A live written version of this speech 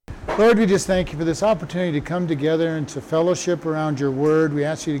Lord, we just thank you for this opportunity to come together and to fellowship around your word. We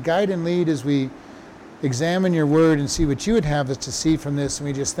ask you to guide and lead as we examine your word and see what you would have us to see from this. And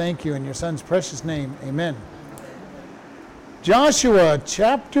we just thank you in your son's precious name. Amen. Joshua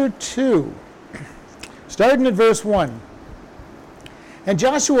chapter 2, starting at verse 1. And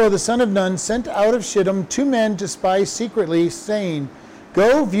Joshua the son of Nun sent out of Shittim 2 men to spy secretly, saying,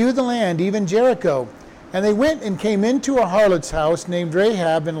 Go view the land, even Jericho. And they went and came into a harlot's house named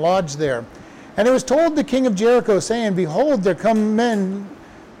Rahab and lodged there. And it was told the king of Jericho, saying, Behold, there come men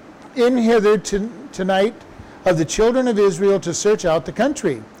in hither tonight of the children of Israel to search out the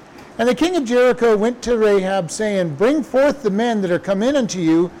country. And the king of Jericho went to Rahab, saying, Bring forth the men that are come in unto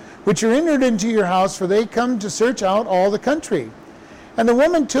you, which are entered into your house, for they come to search out all the country. And the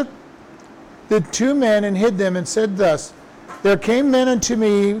woman took the 2 men and hid them, and said thus, There came men unto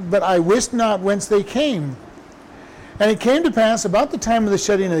me, but I wist not whence they came. And it came to pass about the time of the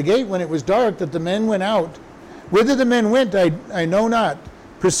shutting of the gate, when it was dark, that the men went out. Whither the men went, I know not.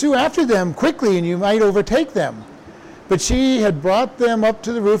 Pursue after them quickly, and you might overtake them. But she had brought them up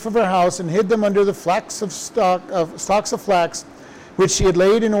to the roof of her house, and hid them under the stalks of flax, which she had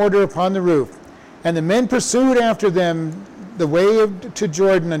laid in order upon the roof. And the men pursued after them the way to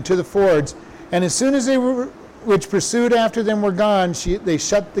Jordan and to the fords. And as soon as they were which pursued after them were gone, they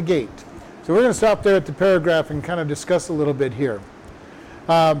shut the gate. So we're going to stop there at the paragraph and kind of discuss a little bit here.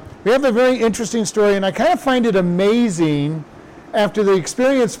 We have a very interesting story, and I kind of find it amazing, after the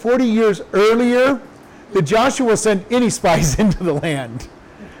experience 40 years earlier, that Joshua sent any spies into the land.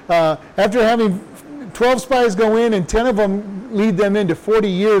 After having 12 spies go in and 10 of them lead them into 40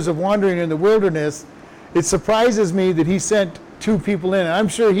 years of wandering in the wilderness, it surprises me that he sent 2 people in. And I'm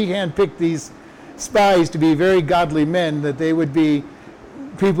sure he handpicked these spies to be very godly men, that they would be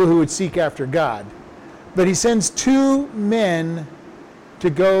people who would seek after God. But he sends 2 men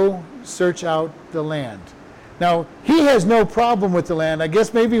to go search out the land. Now, he has no problem with the land. I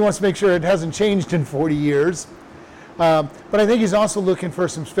guess maybe he wants to make sure it hasn't changed in 40 years. But I think he's also looking for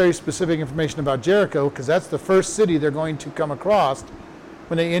some very specific information about Jericho, because that's the first city they're going to come across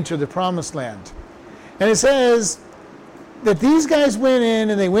when they enter the promised land. And it says that these guys went in,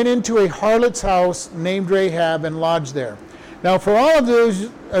 and they went into a harlot's house named Rahab and lodged there. Now, for all of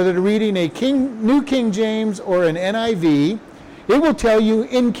those that are reading a New King James or an NIV, it will tell you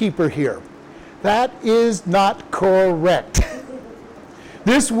innkeeper here. That is not correct.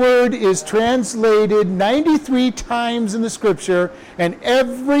 This word is translated 93 times in the scripture, and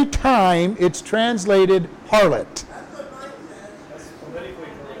every time it's translated harlot.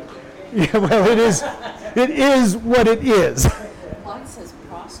 Yeah, well, it is what it is. Mine says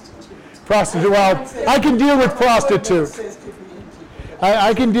prostitute. Prostitute. Well, I can deal with prostitute.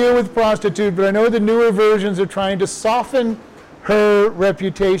 I can deal with prostitute, but I know the newer versions are trying to soften her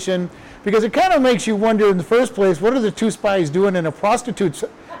reputation, because it kind of makes you wonder in the first place, what are the 2 spies doing in a prostitute's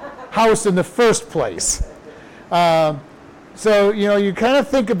house in the first place? So, you kind of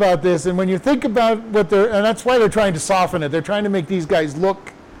think about this, and when you think about and that's why they're trying to soften it. They're trying to make these guys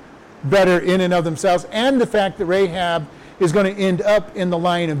look better in and of themselves, and the fact that Rahab is going to end up in the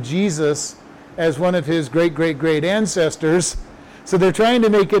line of Jesus as one of his great ancestors. So they're trying to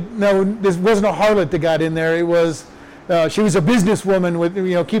make it, no, this wasn't a harlot that got in there. It was, she was a businesswoman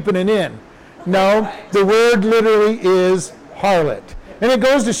with, keeping an inn. No, the word literally is harlot. And it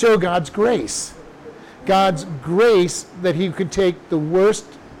goes to show God's grace. God's grace that he could take the worst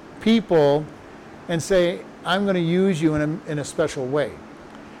people and say, I'm going to use you in a special way.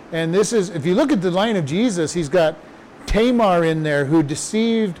 And this is, if you look at the line of Jesus, he's got Tamar in there, who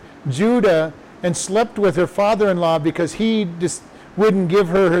deceived Judah and slept with her father-in-law because he wouldn't give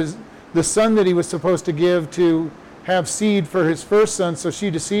her the son that he was supposed to give to have seed for his first son, so she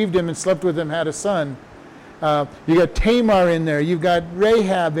deceived him and slept with him, had a son. You got Tamar in there. You've got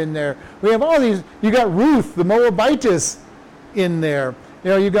Rahab in there. We have all these. You got Ruth, the Moabitess, in there.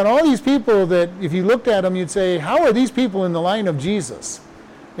 You've got all these people that, if you looked at them, you'd say, how are these people in the line of Jesus?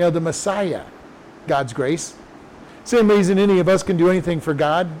 The Messiah, God's grace. Same reason any of us can do anything for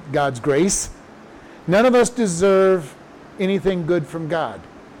God, God's grace. None of us deserve anything good from God,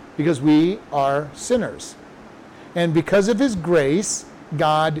 because we are sinners. And because of his grace,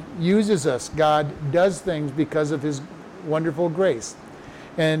 God uses us. God does things because of his wonderful grace.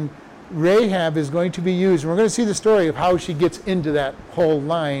 And Rahab is going to be used. And we're going to see the story of how she gets into that whole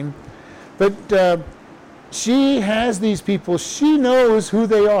line. But she has these people. She knows who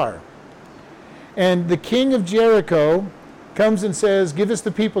they are. And the king of Jericho comes and says, give us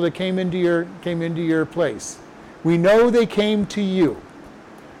the people that came into your place. We know they came to you.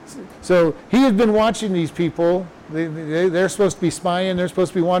 So he had been watching these people They're supposed to be spying. They're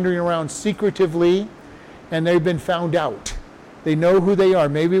supposed to be wandering around secretively, and they've been found out. They know who they are.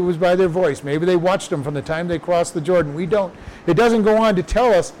 Maybe it was by their voice. Maybe they watched them from the time they crossed the Jordan. We don't. It doesn't go on to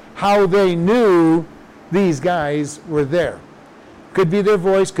tell us how they knew these guys were there. Could be their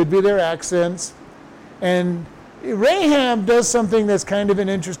voice, could be their accents. And Rahab does something that's kind of an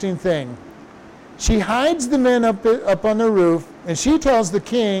interesting thing. She hides the men up on the roof, and she tells the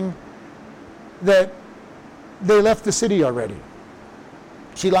king that they left the city already.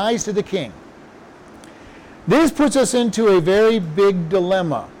 She lies to the king. This puts us into a very big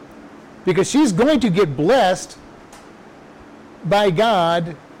dilemma, because she's going to get blessed by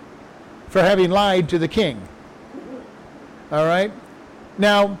God for having lied to the king. All right?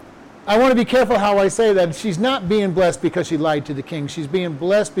 Now, I want to be careful how I say that. She's not being blessed because she lied to the king. She's being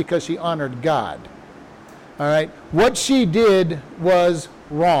blessed because she honored God. All right? What she did was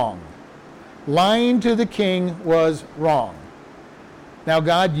wrong. Lying to the king was wrong. Now,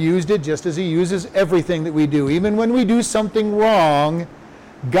 God used it just as he uses everything that we do. Even when we do something wrong,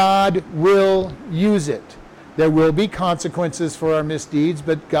 God will use it. There will be consequences for our misdeeds,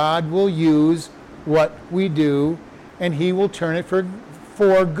 but God will use what we do, and he will turn it for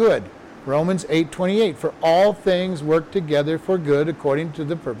good. Romans 8:28, for all things work together for good according to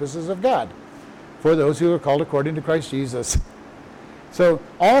the purposes of God, for those who are called according to Christ Jesus. So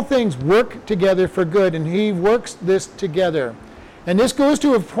all things work together for good, and he works this together. And this goes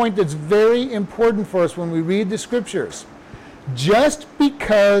to a point that's very important for us when we read the scriptures. Just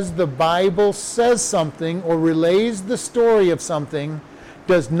because the Bible says something or relays the story of something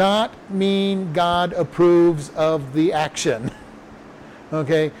does not mean God approves of the action.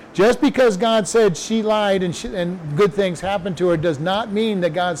 Okay? Just because God said she lied and good things happened to her does not mean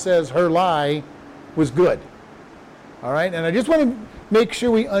that God says her lie was good. All right? And I just want to make sure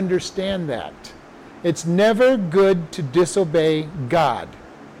we understand that. It's never good to disobey God.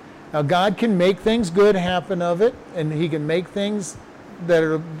 Now, God can make things good happen of it, and he can make things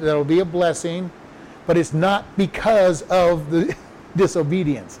that'll be a blessing, but it's not because of the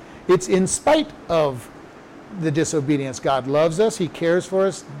disobedience. It's in spite of the disobedience. God loves us. He cares for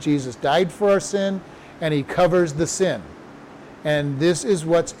us. Jesus died for our sin, and he covers the sin. And this is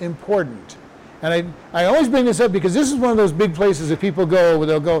what's important. And I always bring this up because this is one of those big places that people go where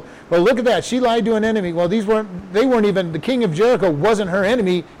they'll go, well, look at that. She lied to an enemy. Well, they weren't even, the king of Jericho wasn't her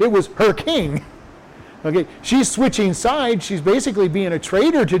enemy. It was her king. Okay, she's switching sides. She's basically being a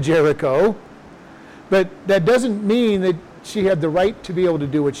traitor to Jericho. But that doesn't mean that she had the right to be able to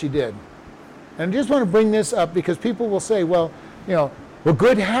do what she did. And I just want to bring this up because people will say, well,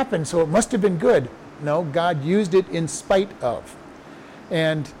 good happened, so it must have been good. No, God used it in spite of.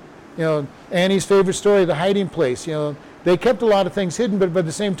 And Annie's favorite story, the hiding place. They kept a lot of things hidden, but by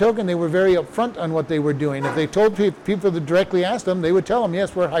the same token, they were very upfront on what they were doing. If they told people that directly asked them, they would tell them,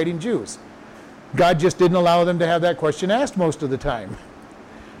 yes, we're hiding Jews. God just didn't allow them to have that question asked most of the time.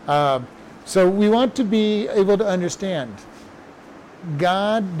 So we want to be able to understand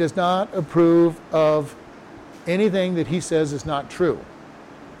God does not approve of anything that he says is not true.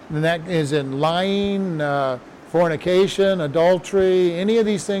 And that is in lying, fornication, adultery, any of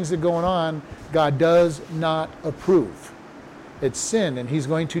these things that are going on, God does not approve. It's sin, and he's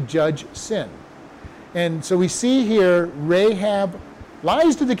going to judge sin. And so we see here Rahab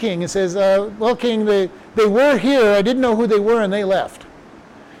lies to the king and says, well, king, they were here. I didn't know who they were, and they left.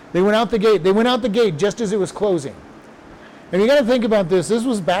 They went out the gate. They went out the gate just as it was closing. And you got to think about this. This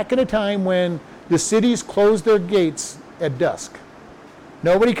was back in a time when the cities closed their gates at dusk.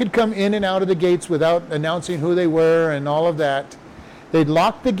 Nobody could come in and out of the gates without announcing who they were and all of that. They'd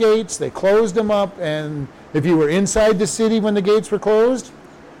locked the gates, they closed them up, and if you were inside the city when the gates were closed,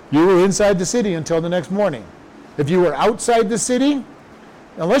 you were inside the city until the next morning. If you were outside the city,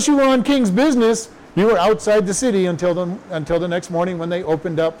 unless you were on king's business, you were outside the city until the next morning when they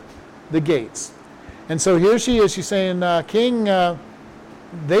opened up the gates. And so here she is, she's saying, King,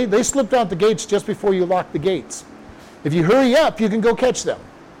 they slipped out the gates just before you locked the gates. If you hurry up, you can go catch them.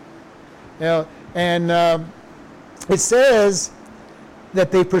 And it says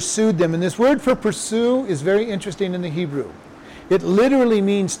that they pursued them. And this word for pursue is very interesting in the Hebrew. It literally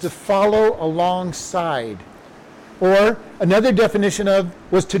means to follow alongside. Or another definition of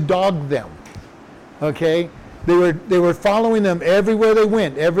was to dog them. Okay? They were following them everywhere they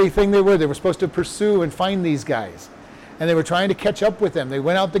went, everything they were supposed to pursue and find these guys. And they were trying to catch up with them. They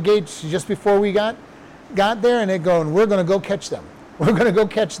went out the gates just before we got there, and they're going, we're going to go catch them. We're going to go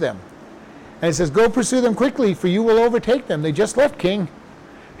catch them. And it says, go pursue them quickly, for you will overtake them. They just left, king.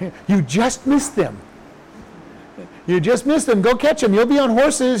 You just missed them. You just missed them. Go catch them. You'll be on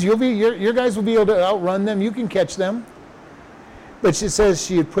horses. Your guys will be able to outrun them. You can catch them. But she says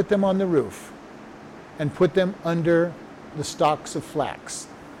she had put them on the roof and put them under the stalks of flax.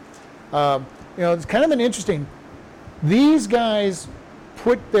 It's kind of an interesting. These guys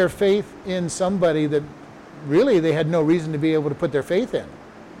put their faith in somebody that really they had no reason to be able to put their faith in.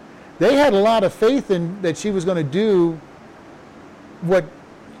 They had a lot of faith in that she was going to do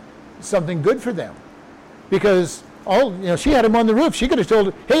something good for them, because she had them on the roof. She could have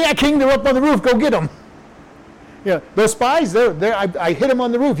told, "Hey, king, they're up on the roof. Go get them." Those spies, they're I hit them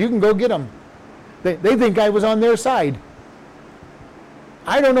on the roof. You can go get them. They think I was on their side.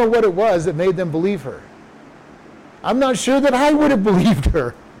 I don't know what it was that made them believe her. I'm not sure that I would have believed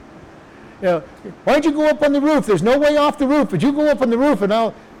her. Why don't you go up on the roof? There's no way off the roof, but you go up on the roof and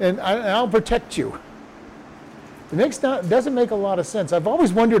I'll protect you. It doesn't make a lot of sense. I've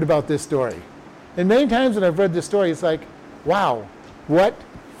always wondered about this story. And many times when I've read this story, it's like, wow, what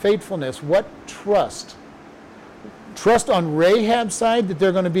faithfulness, what trust. Trust on Rahab's side that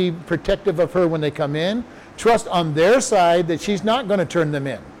they're going to be protective of her when they come in. Trust on their side that she's not going to turn them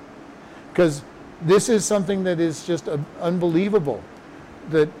in. Because this is something that is just unbelievable,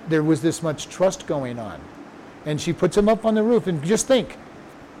 that there was this much trust going on. And she puts them up on the roof. And just think,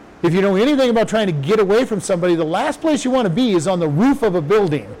 if you know anything about trying to get away from somebody, the last place you want to be is on the roof of a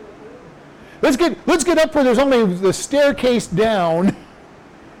building. Let's get up where there's only the staircase down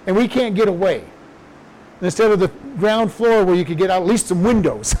and we can't get away. Instead of the ground floor where you could get out at least some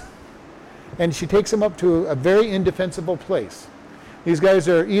windows. And she takes them up to a very indefensible place. These guys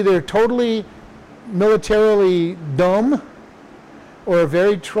are either totally militarily dumb or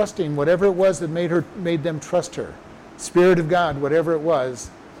very trusting, whatever it was that made them trust her. Spirit of God, whatever it was,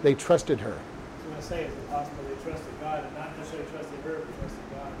 they trusted her. So I say, is it possible they trusted God and not necessarily trusted her,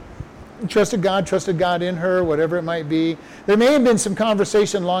 but trusted God? Trusted God in her, whatever it might be. There may have been some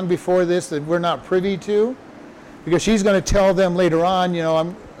conversation long before this that we're not privy to, because she's going to tell them later on,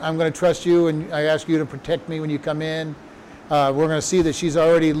 I'm going to trust you and I ask you to protect me when you come in. We're going to see that she's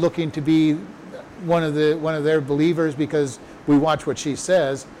already looking to be one of their believers because we watch what she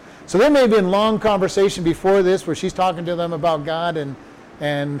says. So there may have been long conversation before this where she's talking to them about God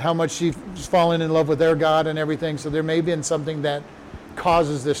and how much she's fallen in love with their God and everything. So there may have been something that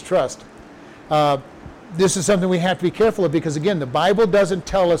causes this trust. This is something we have to be careful of because, again, the Bible doesn't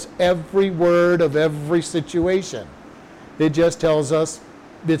tell us every word of every situation. It just tells us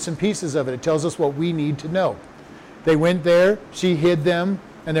bits and pieces of it. It tells us what we need to know. They went there, she hid them,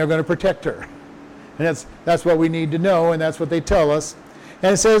 and they're going to protect her. And that's what we need to know, and that's what they tell us.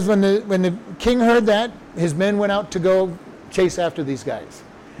 And it says when the king heard that, his men went out to go chase after these guys.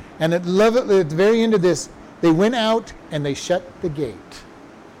 And at the very end of this, they went out and they shut the gate.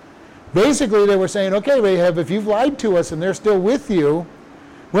 Basically, they were saying, okay, Rahab, if you've lied to us and they're still with you,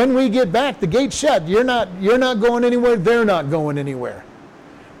 when we get back, the gate's shut. You're not going anywhere. They're not going anywhere.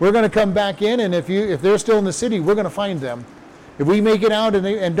 We're going to come back in, and if they're still in the city, we're going to find them. If we make it out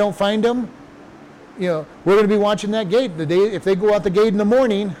and don't find them, we're going to be watching that gate. If they go out the gate in the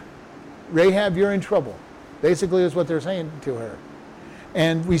morning, Rahab, you're in trouble. Basically, is what they're saying to her.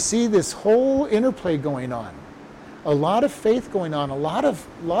 And we see this whole interplay going on. A lot of faith going on, a lot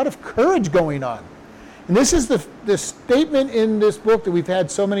of courage going on. And this is the statement in this book that we've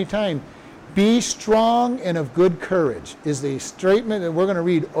had so many times. Be strong and of good courage is the statement that we're going to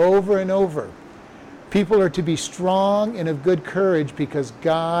read over and over. People are to be strong and of good courage because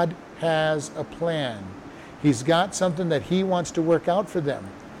God has a plan. He's got something that he wants to work out for them.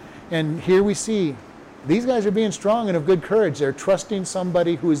 And here we see these guys are being strong and of good courage. They're trusting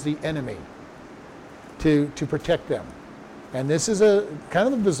somebody who is the enemy to protect them. And this is a kind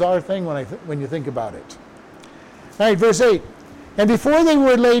of a bizarre thing when you think about it. All right, verse 8. And before they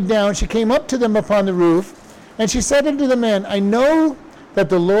were laid down, she came up to them upon the roof, and she said unto the men, I know that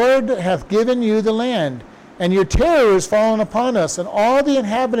the Lord hath given you the land, and your terror is fallen upon us, and all the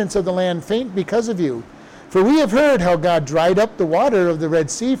inhabitants of the land faint because of you. For we have heard how God dried up the water of the Red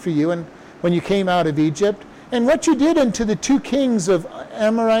Sea for you, and when you came out of Egypt, and what you did unto the two kings of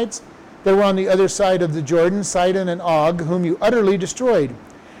Amorites that were on the other side of the Jordan, Sidon and Og, whom you utterly destroyed.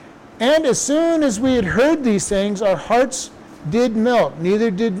 And as soon as we had heard these things, our hearts did melt,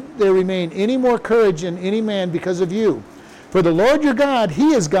 neither did there remain any more courage in any man because of you. For the Lord your God,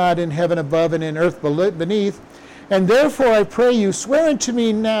 he is God in heaven above and in earth beneath. And therefore I pray you, swear unto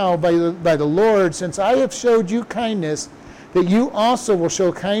me now by the Lord, since I have showed you kindness, that you also will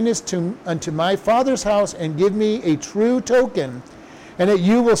show kindness unto my father's house, and give me a true token, and that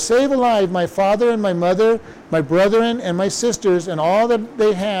you will save alive my father and my mother, my brethren and my sisters, and all that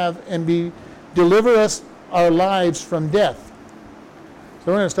they have, and deliver us our lives from death.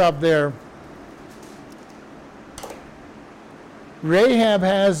 So we're going to stop there. Rahab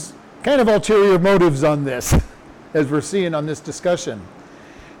has kind of ulterior motives on this, as we're seeing on this discussion.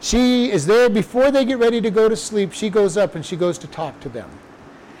 She is there before they get ready to go to sleep. She goes up and she goes to talk to them.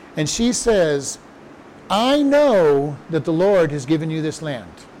 And she says, I know that the Lord has given you this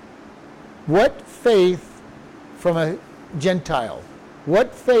land. What faith from a Gentile?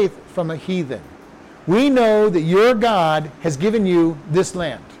 What faith from a heathen? We know that your God has given you this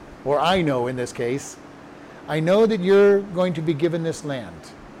land. Or I know in this case. I know that you're going to be given this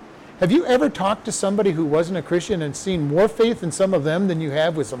land. Have you ever talked to somebody who wasn't a Christian and seen more faith in some of them than you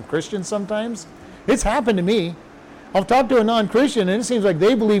have with some Christians sometimes? It's happened to me. I'll talk to a non-Christian and it seems like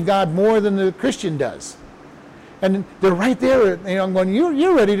they believe God more than the Christian does. And they're right there, I'm going,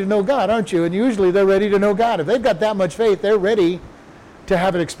 you're ready to know God, aren't you? And usually they're ready to know God. If they've got that much faith, they're ready to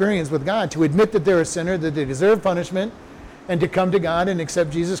have an experience with God, to admit that they're a sinner, that they deserve punishment, and to come to God and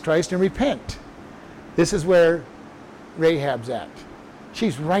accept Jesus Christ and repent. This is where Rahab's at.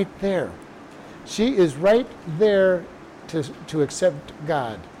 She's right there. She is right there to accept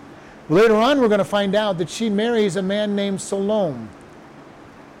God. Later on, we're going to find out that she marries a man named Salome.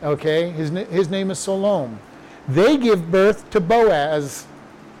 Okay, his name is Salome. They give birth to Boaz.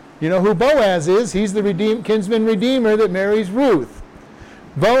 You know who Boaz is? He's the kinsman redeemer that marries Ruth.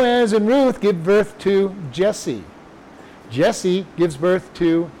 Boaz and Ruth give birth to Jesse. Jesse gives birth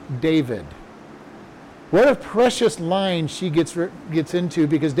to David. What a precious line she gets into,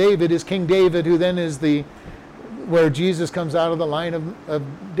 because David is King David, who then is where Jesus comes out of the line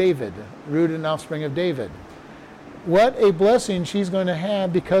of David, root and offspring of David. What a blessing she's going to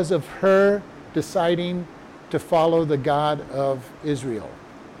have because of her deciding to follow the God of Israel.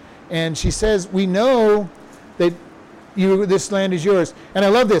 And she says, we know that this land is yours. And I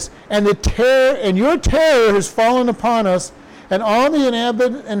love this. And your terror has fallen upon us, and all the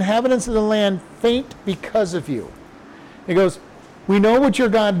inhabitants of the land faint because of you. He goes, we know what your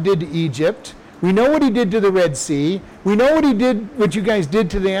God did to Egypt. We know what he did to the Red Sea. We know what you guys did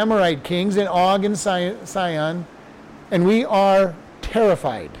to the Amorite kings in Og and Sihon. And we are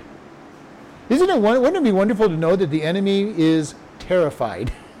terrified. Wouldn't it be wonderful to know that the enemy is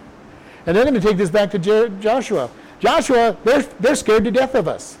terrified? And they're going to take this back to Joshua. Joshua, they're scared to death of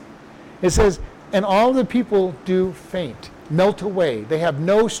us. It says, and all the people do faint, melt away. They have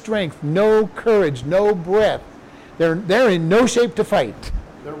no strength, no courage, no breath. They're in no shape to fight.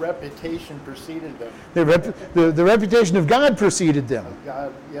 Their reputation preceded them. The reputation of God preceded them.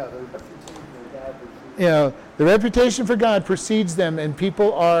 The reputation for God precedes them, and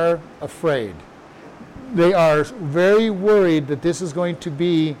people are afraid. They are very worried that this is going to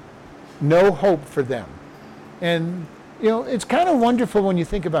be no hope for them. And, it's kind of wonderful when you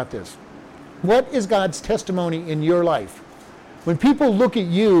think about this. What is God's testimony in your life? When people look at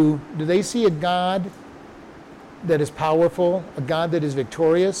you, do they see a God that is powerful, a God that is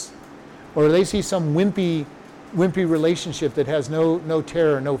victorious? Or do they see some wimpy relationship that has no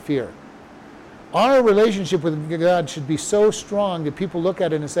terror, no fear? Our relationship with God should be so strong that people look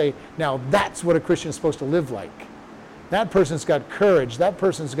at it and say, now that's what a Christian is supposed to live like. That person's got courage. That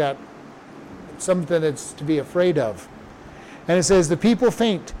person's got something that's to be afraid of. And it says, the people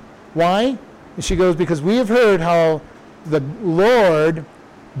faint. Why? And she goes, because we have heard how the Lord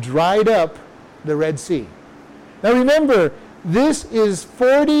dried up the Red Sea. Now remember, this is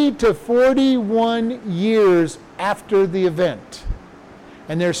 40 to 41 years after the event.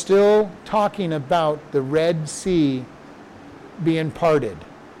 And they're still talking about the Red Sea being parted.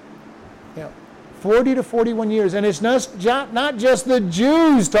 40 to 41 years. And it's not just the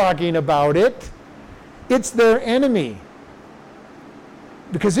Jews talking about it. It's their enemy.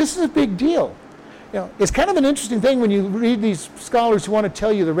 Because this is a big deal. It's kind of an interesting thing when you read these scholars who want to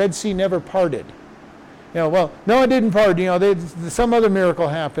tell you the Red Sea never parted. Well, no, it didn't part. Some other miracle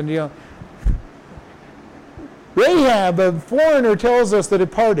happened. Rahab, a foreigner, tells us that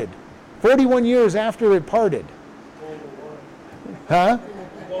it parted 41 years after it parted. Huh?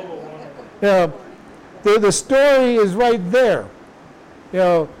 The story is right there.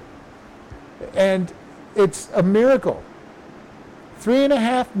 And it's a miracle.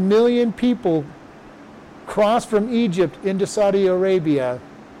 3.5 million people crossed from Egypt into Saudi Arabia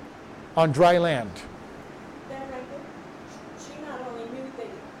on dry land. That right there, she not only knew that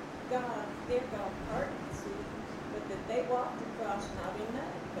their God parted the sea, but that they walked across not in mud,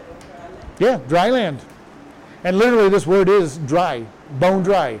 but on dry land. Yeah, dry land. And literally this word is dry, bone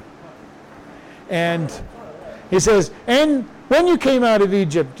dry. And he says, and when you came out of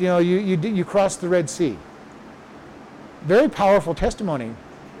Egypt, you crossed the Red Sea. Very powerful testimony.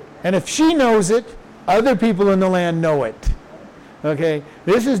 And if she knows it, Other people in the land know it. Okay?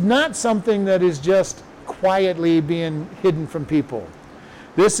 This is not something that is just quietly being hidden from people.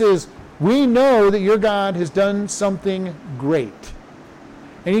 This is, we know that your God has done something great.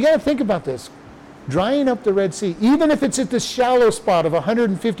 And you got to think about this. Drying up the Red Sea, even if it's at the shallow spot of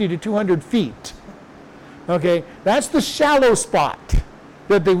 150 to 200 feet, okay, that's the shallow spot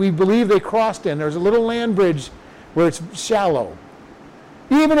that we believe they crossed in. There's a little land bridge where it's shallow.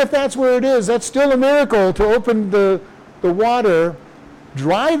 Even if that's where it is, that's still a miracle to open the water,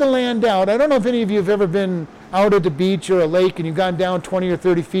 dry the land out. I don't know if any of you have ever been out at the beach or a lake and you've gone down 20 or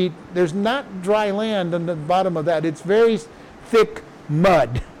 30 feet. There's not dry land on the bottom of that. It's very thick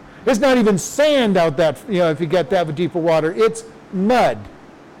mud. It's not even sand out that, if you get that with deeper water. It's mud.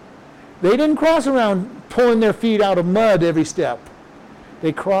 They didn't cross around pulling their feet out of mud every step.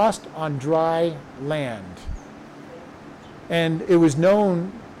 They crossed on dry land. And it was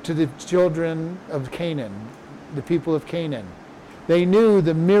known to the children of Canaan, the people of Canaan. They knew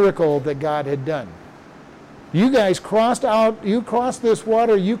the miracle that God had done. You guys crossed out, you crossed this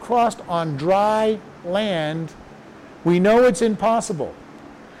water, you crossed on dry land. We know it's impossible.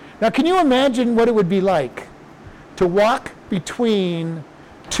 Now, can you imagine what it would be like to walk between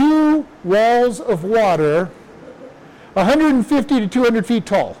two walls of water 150 to 200 feet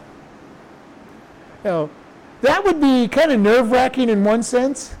tall? That would be kind of nerve-wracking in one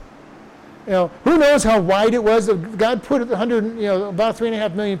sense. Who knows how wide it was? God put about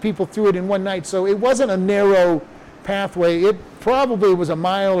 3.5 million people through it in one night, so it wasn't a narrow pathway. It probably was a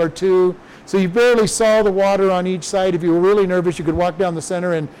mile or two, so you barely saw the water on each side. If you were really nervous, you could walk down the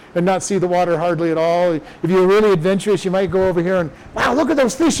center and not see the water hardly at all. If you were really adventurous, you might go over here and, wow, look at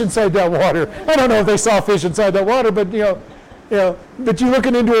those fish inside that water. I don't know if they saw fish inside that water, but but you're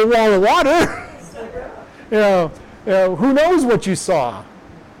looking into a wall of water. Who knows what you saw?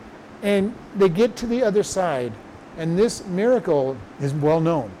 And they get to the other side, and this miracle is well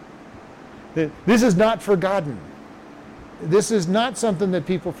known. This is not forgotten. This is not something that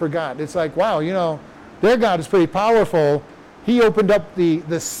people forgot. It's like, wow, their God is pretty powerful. He opened up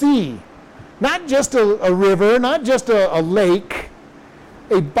the sea, not just a river, not just a lake,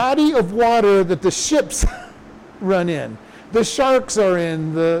 a body of water that the ships run in. The sharks are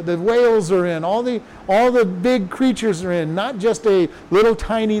in, the whales are in, all the big creatures are in, not just a little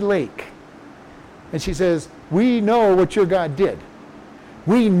tiny lake. And she says, we know what your God did.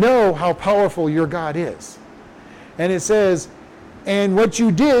 We know how powerful your God is. And it says, and what you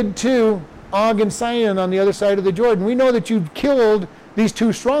did to Og and Sihon on the other side of the Jordan. We know that you killed these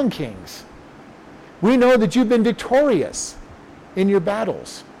two strong kings. We know that you've been victorious in your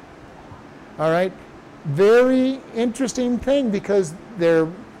battles. All right? Very interesting thing, because their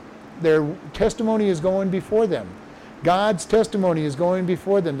testimony is going before them. God's testimony is going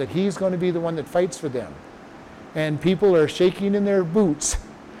before them, that he's going to be the one that fights for them. And people are shaking in their boots.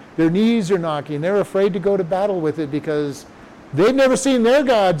 Their knees are knocking. They're afraid to go to battle with it because they've never seen their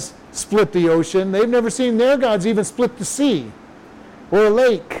gods split the ocean. They've never seen their gods even split the sea or a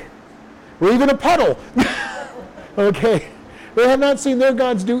lake or even a puddle. Okay? They have not seen their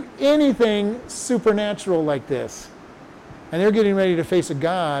gods do anything supernatural like this. And they're getting ready to face a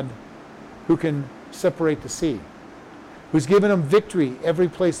God who can separate the sea, who's given them victory every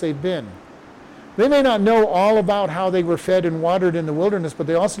place they've been. They may not know all about how they were fed and watered in the wilderness, but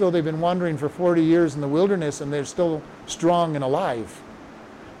they also know they've been wandering for 40 years in the wilderness and they're still strong and alive.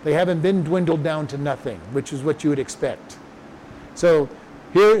 They haven't been dwindled down to nothing, which is what you would expect. So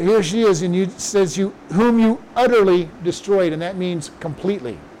here she is, and says, whom you utterly destroyed, and that means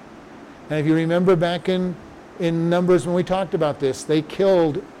completely. And if you remember back in Numbers when we talked about this, they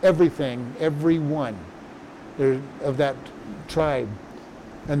killed everything, everyone of that tribe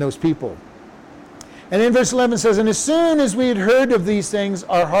and those people. And then verse 11 says, and as soon as we had heard of these things,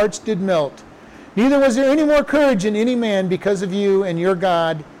 our hearts did melt. Neither was there any more courage in any man because of you and your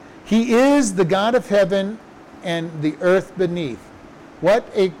God. He is the God of heaven and the earth beneath. What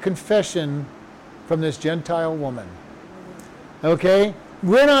a confession from this Gentile woman. Okay?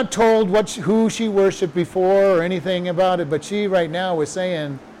 We're not told who she worshiped before or anything about it, but she right now is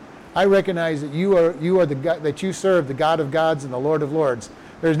saying, I recognize that you are the God, that you serve the God of gods and the Lord of lords.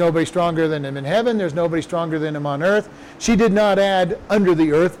 There's nobody stronger than him in heaven. There's nobody stronger than him on earth. She did not add under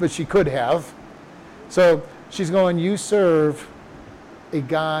the earth, but she could have. So she's going, you serve a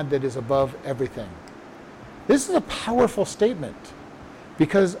God that is above everything. This is a powerful statement,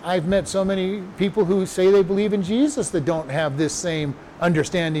 because I've met so many people who say they believe in Jesus that don't have this same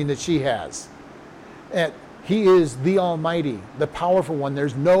understanding that she has. And he is the Almighty, the powerful one.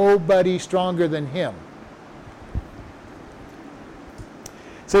 There's nobody stronger than him.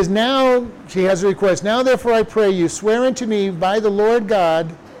 It says, now, she has a request. Now therefore I pray you, swear unto me by the Lord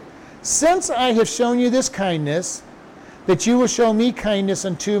God, since I have shown you this kindness, that you will show me kindness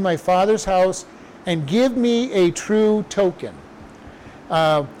unto my father's house, and give me a true token.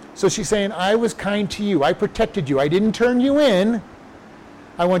 So she's saying, I was kind to you. I protected you. I didn't turn you in.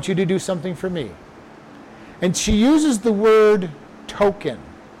 I want you to do something for me. And she uses the word token.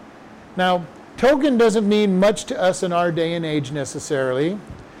 Now, token doesn't mean much to us in our day and age necessarily.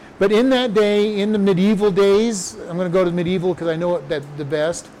 But in that day, in the medieval days, I'm going to go to medieval because I know that the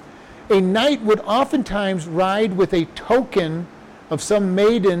best, a knight would oftentimes ride with a token of some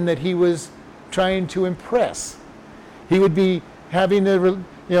maiden that he was trying to impress. He would be having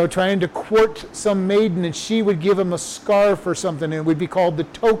trying to court some maiden, and she would give him a scarf or something, and it would be called the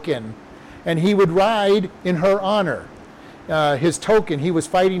token. And he would ride in her honor. His token, he was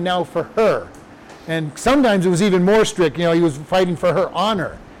fighting now for her. And sometimes it was even more strict. He was fighting for her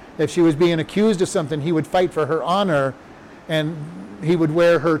honor. If she was being accused of something, he would fight for her honor, and he would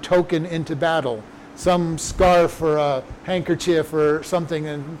wear her token into battle. Some scarf or a handkerchief or something.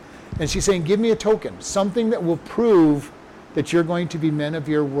 And she's saying, give me a token, something that will prove that you're going to be men of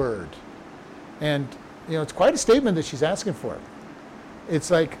your word. And, it's quite a statement that she's asking for.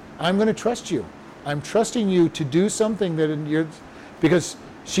 It's like, I'm going to trust you. I'm trusting you to do something because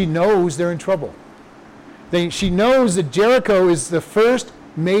she knows they're in trouble. She knows that Jericho is the first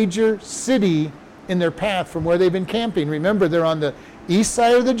major city in their path from where they've been camping. Remember, they're on the east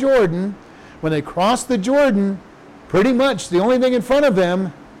side of the Jordan. When they cross the Jordan, pretty much the only thing in front of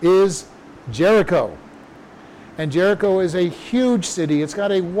them is Jericho. And Jericho is a huge city. It's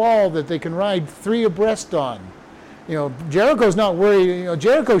got a wall that they can ride 3 abreast on. Jericho's not worried.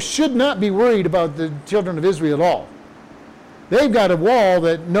 Jericho should not be worried about the children of Israel at all. They've got a wall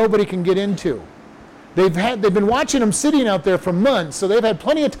that nobody can get into. They've been watching them sitting out there for months, so they've had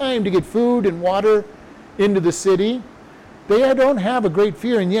plenty of time to get food and water into the city. They don't have a great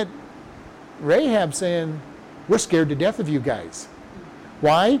fear, and yet Rahab's saying, we're scared to death of you guys.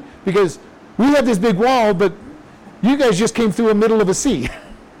 Why? Because we have this big wall, but you guys just came through the middle of a sea.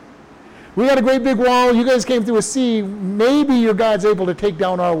 We got a great big wall, you guys came through a sea, maybe your God's able to take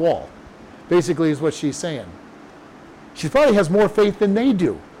down our wall, basically is what she's saying. She probably has more faith than they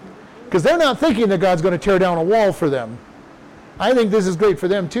do, because they're not thinking that God's going to tear down a wall for them. I think this is great for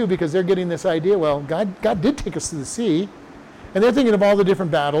them too, because they're getting this idea, well, God did take us to the sea, and they're thinking of all the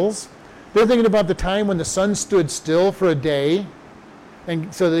different battles. They're thinking about the time when the sun stood still for a day,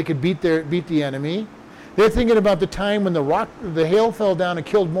 and so they could beat the enemy. They're thinking about the time when the hail fell down and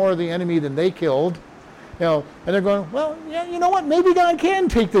killed more of the enemy than they killed. And they're going, well, yeah, you know what? Maybe God can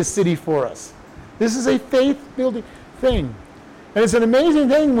take this city for us. This is a faith-building thing. And it's an amazing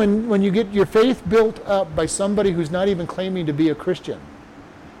thing when you get your faith built up by somebody who's not even claiming to be a Christian,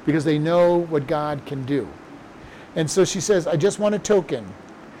 because they know what God can do. And so she says, I just want a token.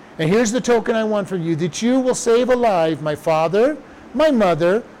 And here's the token I want from you, that you will save alive my father, my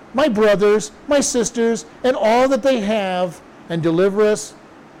mother, my brothers, my sisters, and all that they have, and deliver us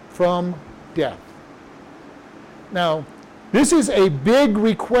from death. Now, this is a big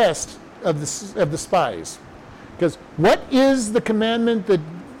request of the spies. Because what is the commandment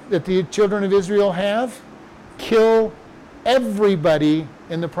that the children of Israel have? Kill everybody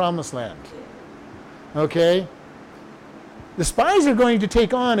in the promised land. Okay? The spies are going to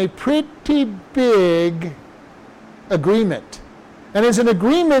take on a pretty big agreement. And it's an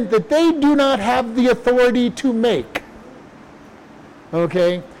agreement that they do not have the authority to make.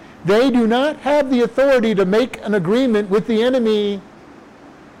 Okay? They do not have the authority to make an agreement with the enemy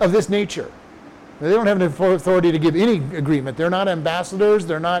of this nature. They don't have the authority to give any agreement. They're not ambassadors.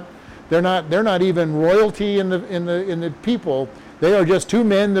 They're not even royalty in the people. They are just 2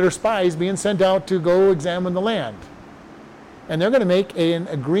 men that are spies being sent out to go examine the land. And they're going to make an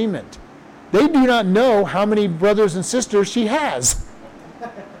agreement. They do not know how many brothers and sisters she has.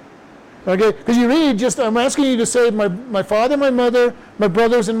 Okay, because you read, I'm asking you to save my father, my mother, my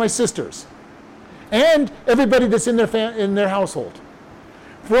brothers, and my sisters, and everybody that's in their household.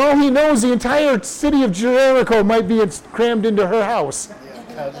 For all he knows, the entire city of Jericho might be crammed into her house. Yeah,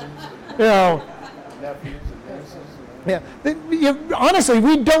 cousins, nephews and nieces. Yeah, honestly,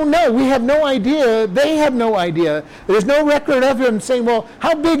 we don't know. We have no idea. They have no idea. There's no record of him saying, well,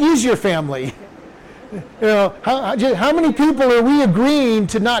 how big is your family? How many people are we agreeing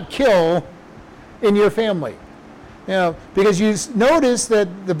to not kill in your family? Because you notice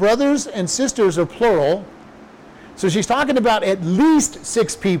that the brothers and sisters are plural. So she's talking about at least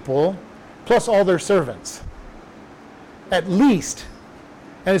 6 people, plus all their servants. At least.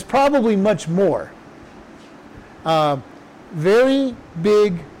 And it's probably much more. very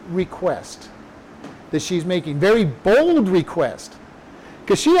big request that she's making, very bold request.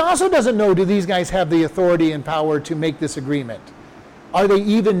 Because she also doesn't know, do these guys have the authority and power to make this agreement? Are they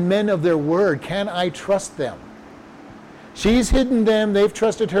even men of their word? Can I trust them? She's hidden them, they've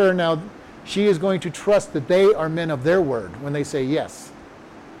trusted her, now she is going to trust that they are men of their word when they say yes.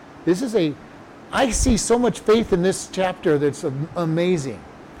 I see so much faith in this chapter that's amazing.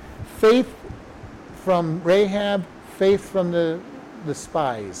 Faith from Rahab, faith from the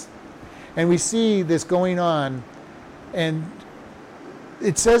spies. And we see this going on. And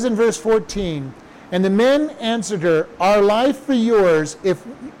it says in verse 14, and the men answered her, our life for yours,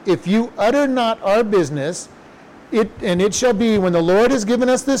 if you utter not our business, it shall be, when the Lord has given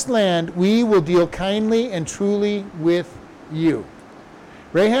us this land, we will deal kindly and truly with you.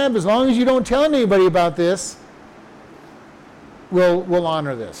 Rahab, as long as you don't tell anybody about this, we'll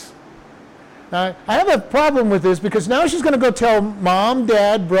honor this. Now, I have a problem with this because now she's going to go tell mom,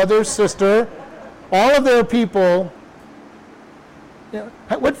 dad, brother, sister, all of their people.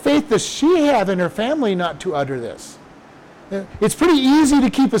 What faith does she have in her family not to utter this? It's pretty easy to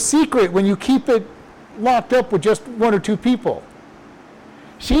keep a secret when you keep it locked up with just one or two people.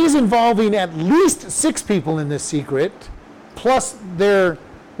 She's involving at least 6 people in this secret, plus their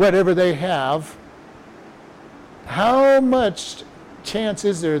whatever they have. How much chance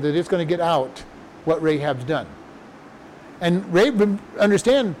is there that it's going to get out what Rahab's done? And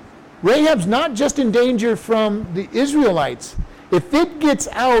understand, Rahab's not just in danger from the Israelites. If it gets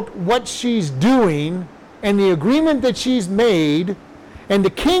out what she's doing and the agreement that she's made, and the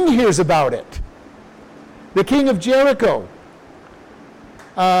king hears about it, the king of Jericho,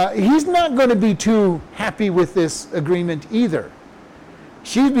 he's not going to be too happy with this agreement either.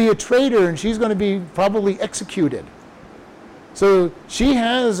 She'd be a traitor and she's going to be probably executed. So she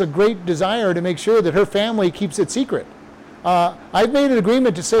has a great desire to make sure that her family keeps it secret. I've made an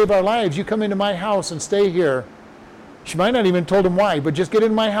agreement to save our lives. You come into my house and stay here. She might not even told him why, but just get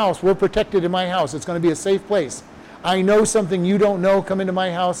in my house. We're protected in my house. It's going to be a safe place. I know something you don't know. Come into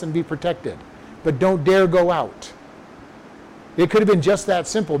my house and be protected. But don't dare go out. It could have been just that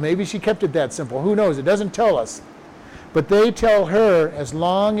simple. Maybe she kept it that simple. Who knows? It doesn't tell us. But they tell her, as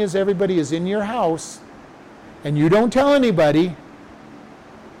long as everybody is in your house and you don't tell anybody,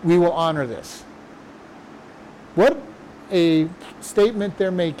 we will honor this. What a statement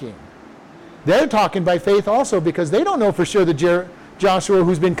they're making. They're talking by faith also because they don't know for sure that Joshua,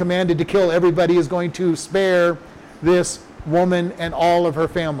 who's been commanded to kill everybody, is going to spare this woman and all of her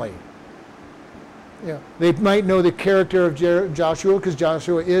family. Yeah. They might know the character of Joshua because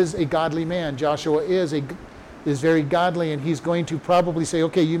Joshua is a godly man. Joshua is very godly, and he's going to probably say,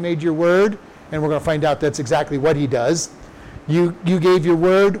 okay, you made your word, and we're going to find out that's exactly what he does. You gave your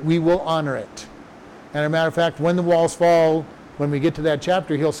word, we will honor it. And as a matter of fact, when the walls fall, when we get to that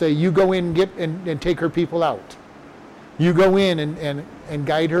chapter, he'll say, you go in and take her people out. You go in and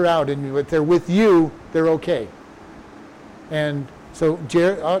guide her out, and if they're with you, they're okay. And so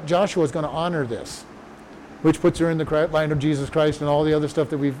Joshua is going to honor this, which puts her in the line of Jesus Christ and all the other stuff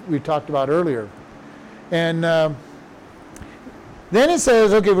that we've talked about earlier. And then it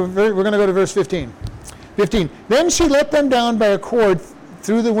says, okay, we're going to go to verse 15. 15. Then she let them down by a cord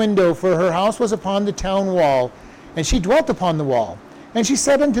through the window, for her house was upon the town wall, and she dwelt upon the wall. And she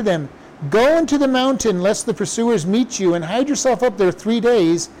said unto them, go into the mountain, lest the pursuers meet you, and hide yourself up there 3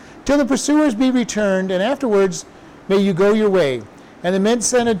 days, till the pursuers be returned, and afterwards may you go your way. And the men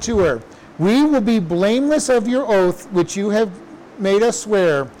said unto her, we will be blameless of your oath, which you have made us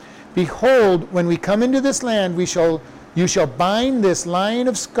swear. Behold, when we come into this land, you shall bind this line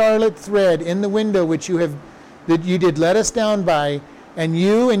of scarlet thread in the window that you did let us down by, and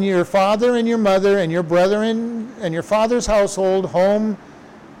you and your father and your mother and your brother and your father's household home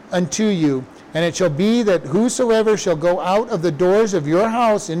unto you. And it shall be that whosoever shall go out of the doors of your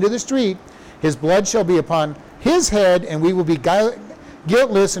house into the street, his blood shall be upon his head, and we will be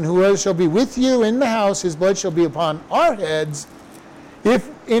guiltless, and whoever shall be with you in the house, his blood shall be upon our heads, if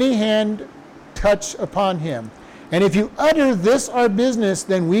any hand touch upon him. And if you utter this our business,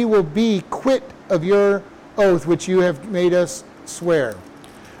 then we will be quit of your oath which you have made us swear.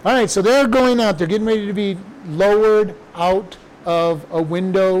 All right, so they're going out. They're getting ready to be lowered out of a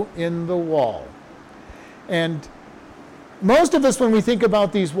window in the wall. And most of us, when we think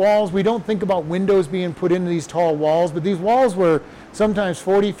about these walls, we don't think about windows being put into these tall walls, but these walls were sometimes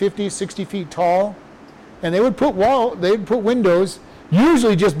 40, 50, 60 feet tall. And they would put windows,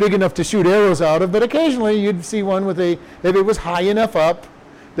 usually just big enough to shoot arrows out of, but occasionally you'd see one with if it was high enough up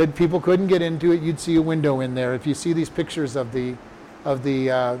that people couldn't get into it, you'd see a window in there. If you see these pictures of the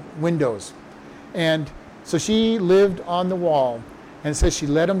windows. And So she lived on the wall, and it says she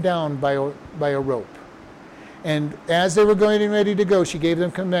let them down by a rope. And as they were going and ready to go, she gave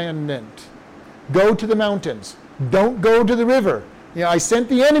them commandment. Go to the mountains. Don't go to the river. I sent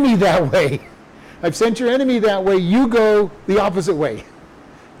the enemy that way. I've sent your enemy that way. You go the opposite way.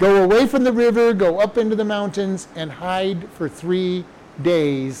 Go away from the river, go up into the mountains, and hide for 3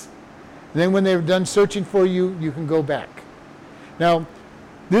 days. And then when they're done searching for you, you can go back. Now,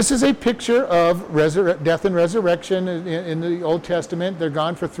 this is a picture of death and resurrection in the Old Testament. They're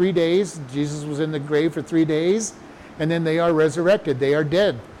gone for 3 days. Jesus was in the grave for 3 days, and then they are resurrected. They are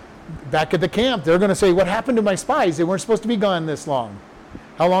dead. Back at the camp, they're going to say, what happened to my spies? They weren't supposed to be gone this long.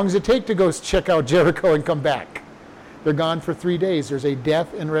 How long does it take to go check out Jericho and come back? They're gone for 3 days. There's a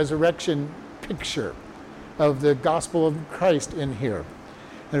death and resurrection picture of the gospel of Christ in here.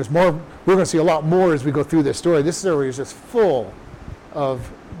 And there's more. We're going to see a lot more as we go through this story. This story is just full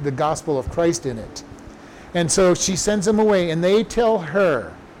of the gospel of Christ in it. And so she sends them away, and they tell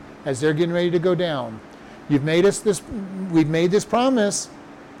her, as they're getting ready to go down, we've made this promise,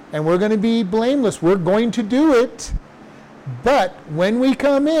 and we're going to be blameless. We're going to do it. But when we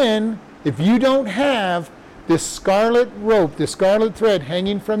come in, if you don't have this scarlet rope, this scarlet thread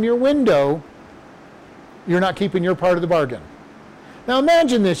hanging from your window, you're not keeping your part of the bargain. Now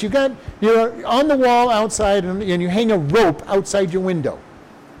imagine this. You're on the wall outside, and you hang a rope outside your window.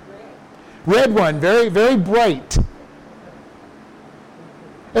 Red one, very, very bright.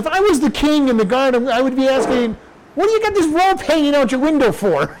 If I was the king in the garden, I would be asking, what do you got this rope hanging out your window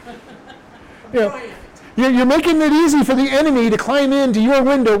for? You're making it easy for the enemy to climb into your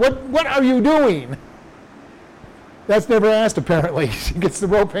window. What are you doing? That's never asked, apparently. She gets the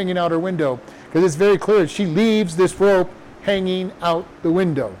rope hanging out her window, because it's very clear. She leaves this rope hanging out the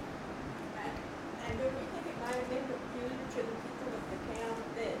window. And don't you think it might have been peculiar to the people of the town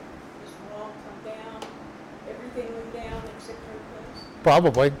that this wall come down, everything went down except her place?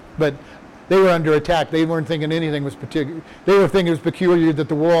 Probably, but they were under attack. They weren't thinking anything was particular. They were thinking it was peculiar that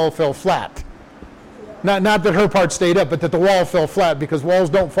the wall fell flat. Not that her part stayed up, but that the wall fell flat, because walls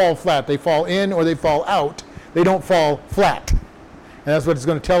don't fall flat. They fall in or they fall out. They don't fall flat. And that's what it's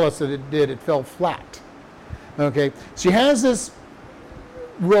going to tell us that it did. It fell flat. Okay, she has this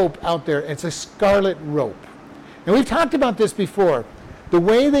rope out there. It's a scarlet rope. And we've talked about this before. The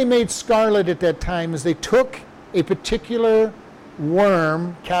way they made scarlet at that time is they took a particular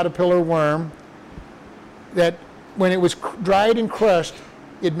worm, caterpillar worm, that when it was dried and crushed,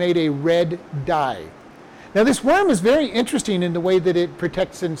 it made a red dye. Now this worm is very interesting in the way that it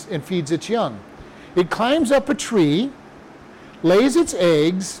protects and feeds its young. It climbs up a tree, lays its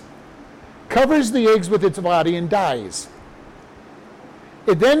eggs, covers the eggs with its body, and dies.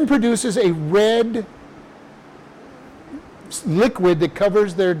 It then produces a red liquid that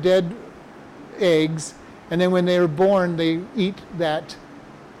covers their dead eggs, and then when they're born, they eat that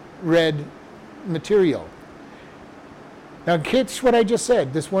red material. Now catch what I just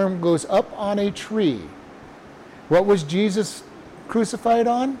said. This worm goes up on a tree. What was Jesus crucified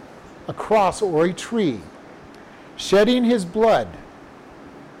on? A cross or a tree. Shedding his blood,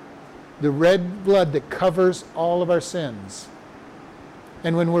 the red blood that covers all of our sins.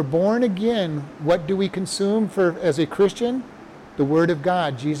 And when we're born again, what do we consume as a Christian? The Word of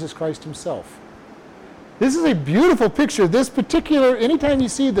God, Jesus Christ himself. This is a beautiful picture. This particular, anytime you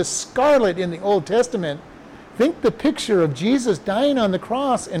see the scarlet in the Old Testament, think the picture of Jesus dying on the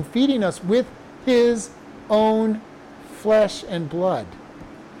cross and feeding us with his own flesh and blood.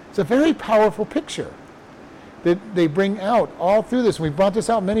 It's a very powerful picture that they bring out all through this. We've brought this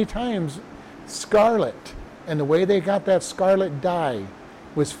out many times. Scarlet, and the way they got that scarlet dye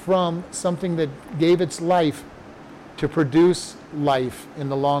was from something that gave its life to produce life in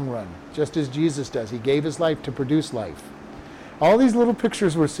the long run, just as Jesus does. He gave his life to produce life. All these little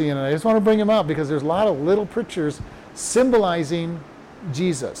pictures we're seeing, and I just want to bring them out because there's a lot of little pictures symbolizing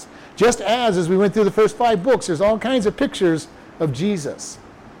Jesus. Just as we went through the first 5 books, there's all kinds of pictures of Jesus.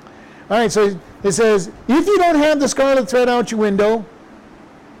 All right, so it says, if you don't have the scarlet thread out your window,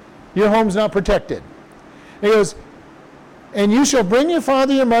 your home's not protected. It goes, and you shall bring your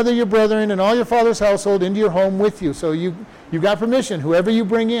father, your mother, your brethren, and all your father's household into your home with you. So you got permission, whoever you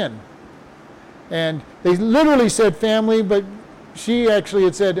bring in. And they literally said family, but she actually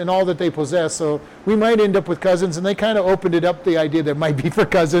had said, and all that they possess. So we might end up with cousins, and they kind of opened it up, the idea that might be for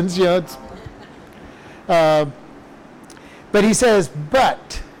cousins. You know, but he says,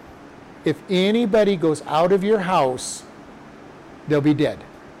 but if anybody goes out of your house, they'll be dead.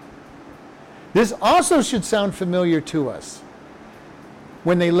 This also should sound familiar to us.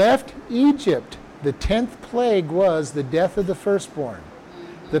 When they left Egypt, the 10th plague was the death of the firstborn,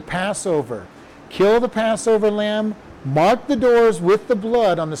 the Passover. kill the Passover lamb, mark the doors with the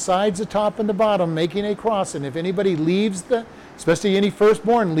blood on the sides, the top, and the bottom, making a cross. And if anybody leaves especially any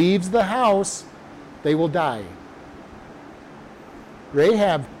firstborn, leaves the house, they will die.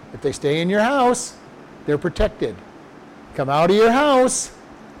 Rahab, if they stay in your house, they're protected. Come out of your house,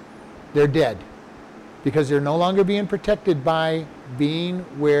 they're dead. Because they're no longer being protected by being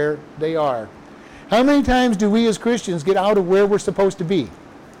where they are. How many times do we as Christians get out of where we're supposed to be?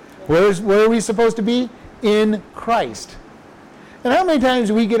 Where are we supposed to be? In Christ. And how many times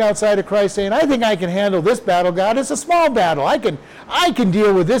do we get outside of Christ saying, I think I can handle this battle, God. It's a small battle. I can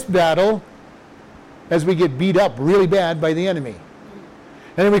deal with this battle, as we get beat up really bad by the enemy.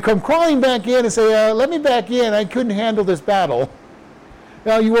 And then we come crawling back in and say, let me back in. I couldn't handle this battle.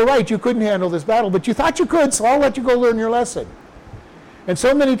 Now, you were right. You couldn't handle this battle, but you thought you could, so I'll let you go learn your lesson. And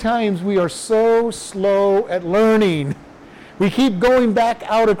so many times we are so slow at learning. We keep going back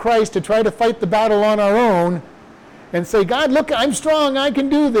out of Christ to try to fight the battle on our own and say, God, look, I'm strong. I can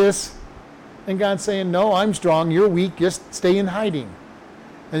do this. And God's saying, no, I'm strong. You're weak. Just stay in hiding.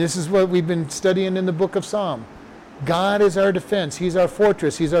 And this is what we've been studying in the book of Psalm. God is our defense. He's our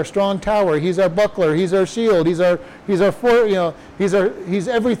fortress. He's our strong tower. He's our buckler. He's our shield. He's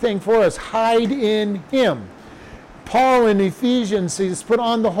everything for us. Hide in Him. Paul in Ephesians says, put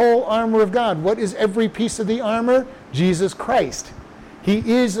on the whole armor of God. What is every piece of the armor? Jesus Christ. He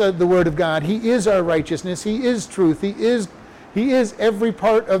is the Word of God. He is our righteousness. He is truth. He is every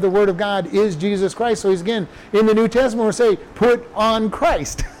part of the Word of God is Jesus Christ. So he's again, in the New Testament, we'll say, put on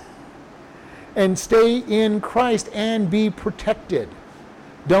Christ. And stay in Christ and be protected.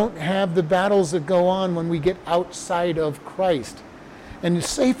 Don't have the battles that go on when we get outside of Christ. And the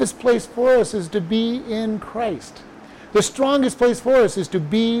safest place for us is to be in Christ. The strongest place for us is to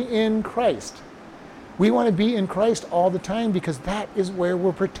be in Christ. We want to be in Christ all the time because that is where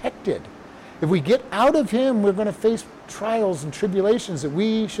we're protected. If we get out of Him, we're going to face trials and tribulations that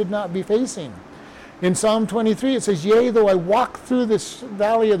we should not be facing. In Psalm 23, it says, yea, though I walk through this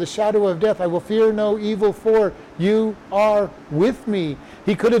valley of the shadow of death, I will fear no evil, for you are with me.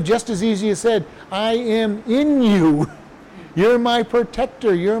 He could have just as easily said, I am in you. You're my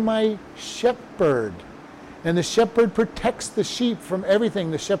protector. You're my shepherd. And the shepherd protects the sheep from everything.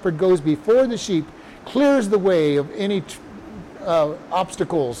 The shepherd goes before the sheep, clears the way of any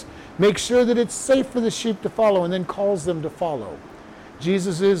obstacles, makes sure that it's safe for the sheep to follow, and then calls them to follow.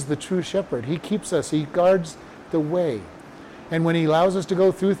 Jesus is the true shepherd. He keeps us. He guards the way. And when He allows us to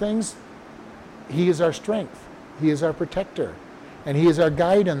go through things, He is our strength. He is our protector. And He is our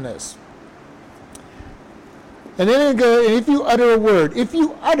guide in this. And then if you utter a word, if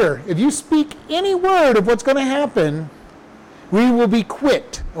you speak any word of what's going to happen, we will be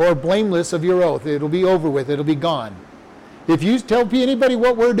quit or blameless of your oath. It'll be over with. It'll be gone. If you tell anybody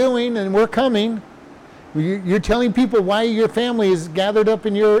what we're doing and we're coming, you're telling people why your family is gathered up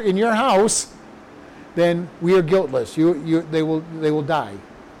in your house, then we are guiltless. They will die.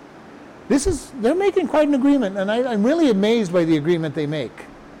 They're making quite an agreement, and I'm really amazed by the agreement they make,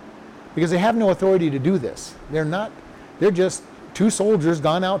 because they have no authority to do this. They're just two soldiers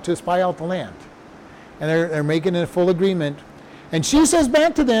gone out to spy out the land, and they're making a full agreement. And she says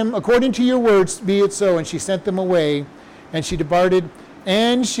back to them, according to your words, be it so. And she sent them away, and she departed.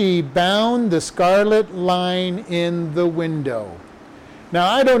 And she bound the scarlet line in the window. Now,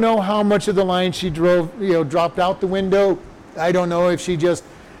 I don't know how much of the line she dropped out the window. I don't know if she just,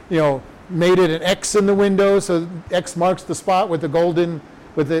 made it an X in the window, so X marks the spot with the golden,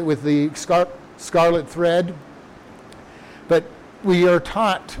 with the scarlet thread. But we are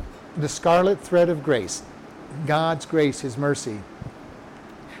taught the scarlet thread of grace, God's grace, His mercy.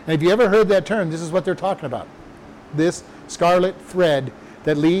 And if you ever heard that term, this is what they're talking about. This scarlet thread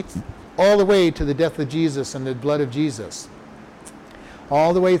that leads all the way to the death of Jesus and the blood of Jesus.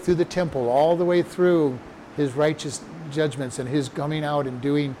 All the way through the temple, all the way through His righteous judgments and His coming out and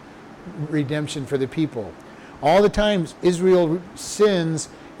doing redemption for the people. All the times Israel sins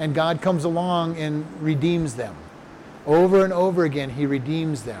and God comes along and redeems them. Over and over again He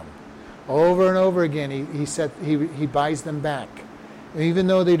redeems them. Over and over again He buys them back. Even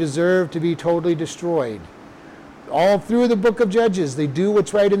though they deserve to be totally destroyed. All through the book of Judges, they do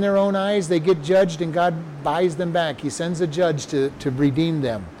what's right in their own eyes. They get judged and God buys them back. He sends a judge to redeem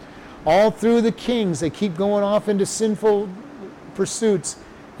them. All through the kings, they keep going off into sinful pursuits,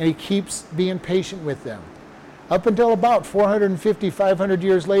 and He keeps being patient with them. Up until about 450, 500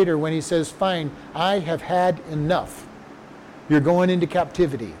 years later, when He says, fine, I have had enough. You're going into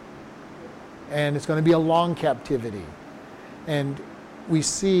captivity. And it's going to be a long captivity. And we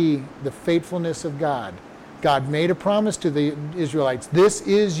see the faithfulness of God. God made a promise to the Israelites. This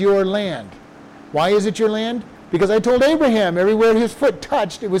is your land. Why is it your land? Because I told Abraham everywhere his foot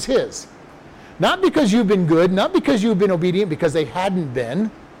touched, it was his. Not because you've been good, not because you've been obedient, because they hadn't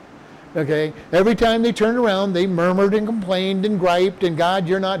been. Okay? Every time they turned around, they murmured and complained and griped, and God,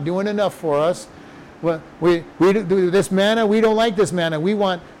 you're not doing enough for us. Well, we do this manna, we don't like this manna. We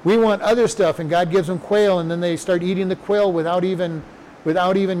want other stuff, and God gives them quail, and then they start eating the quail without even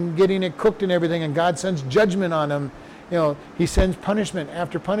getting it cooked and everything, and God sends judgment on them. He sends punishment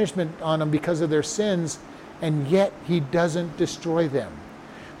after punishment on them because of their sins, and yet he doesn't destroy them.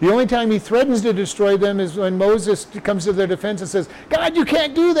 The only time he threatens to destroy them is when Moses comes to their defense and says, God, you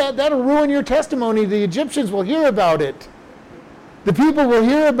can't do that. That'll ruin your testimony. The Egyptians will hear about it. The people will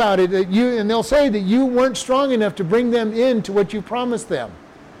hear about it, and they'll say that you weren't strong enough to bring them into what you promised them.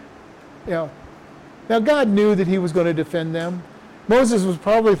 Now God knew that he was going to defend them. Moses was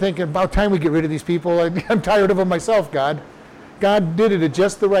probably thinking, about time we get rid of these people. I'm tired of them myself, God. God did it at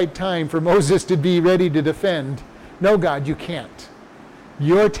just the right time for Moses to be ready to defend. No, God, you can't.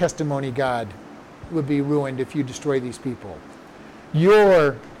 Your testimony, God, would be ruined if you destroy these people.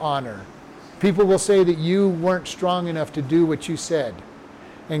 Your honor. People will say that you weren't strong enough to do what you said.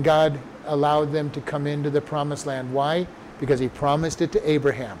 And God allowed them to come into the promised land. Why? Because he promised it to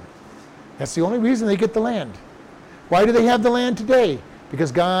Abraham. That's the only reason they get the land. Why do they have the land today?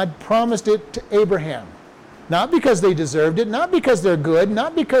 Because God promised it to Abraham. Not because they deserved it, not because they're good,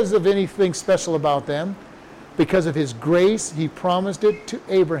 not because of anything special about them. Because of his grace, he promised it to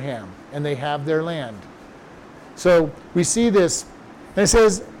Abraham, and they have their land. So we see this, and it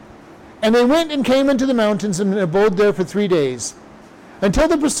says, and they went and came into the mountains and abode there for 3 days, until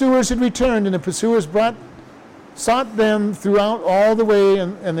the pursuers had returned, and the pursuers sought them throughout all the way,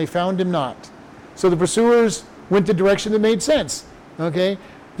 and they found him not. So the pursuers went the direction that made sense. Okay?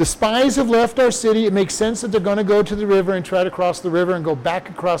 The spies have left our city. It makes sense that they're going to go to the river and try to cross the river and go back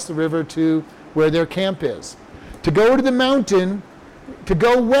across the river to where their camp is. To go to the mountain, to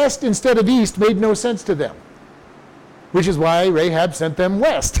go west instead of east made no sense to them. Which is why Rahab sent them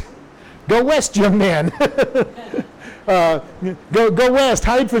west. Go west, young man. Go west,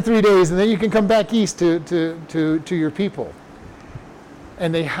 hide for 3 days, and then you can come back east to your people.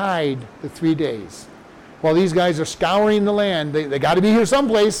 And they hide the 3 days. While these guys are scouring the land, they got to be here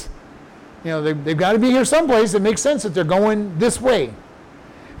someplace. They've got to be here someplace. It makes sense that they're going this way.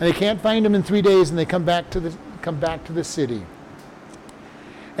 And they can't find them in 3 days, and they come back to the city.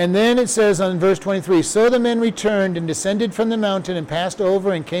 And then it says on verse 23, so the men returned and descended from the mountain and passed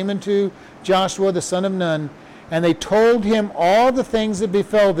over and came unto Joshua the son of Nun, and they told him all the things that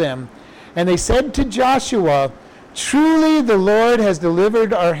befell them. And they said to Joshua, truly the Lord has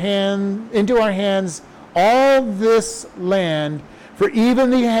delivered into our hands all this land, for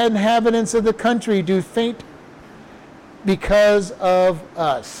even the inhabitants of the country do faint because of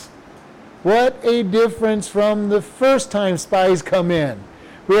us. What a difference from the first time spies come in.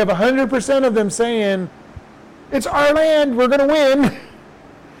 We have 100% of them saying, it's our land, we're going to win.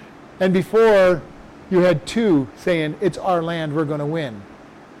 And before, you had 2 saying, it's our land, we're going to win.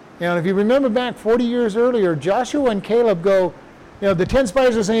 And if you remember back 40 years earlier, Joshua and Caleb go, the 10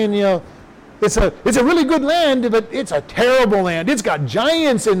 spies are saying, it's a really good land, but it's a terrible land. It's got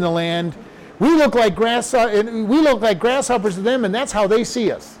giants in the land. We look like grasshoppers to them, and that's how they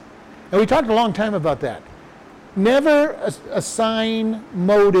see us. And we talked a long time about that. Never assign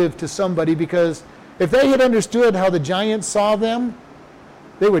motive to somebody, because if they had understood how the giants saw them,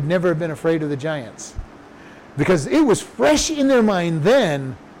 they would never have been afraid of the giants. Because it was fresh in their mind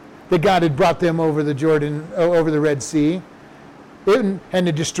then that God had brought them over the Jordan, over the Red Sea, and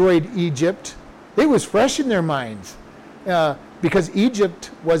had destroyed Egypt. It was fresh in their minds. Because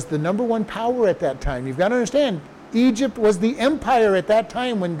Egypt was the number one power at that time. You've got to understand, Egypt was the empire at that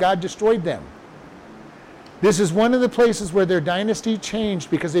time when God destroyed them. This is one of the places where their dynasty changed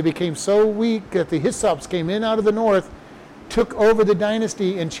because they became so weak that the Hyssops came in out of the north, took over the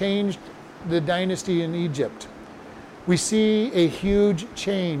dynasty, and changed the dynasty in Egypt. We see a huge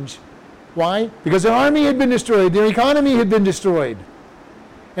change. Why? Because their army had been destroyed, their economy had been destroyed.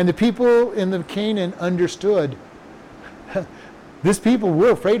 And the people in the Canaan understood. This people,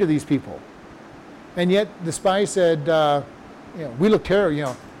 we're afraid of these people. And yet the spies said, we look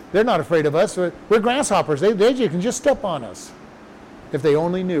terrible, they're not afraid of us. We're grasshoppers. They can just step on us. If they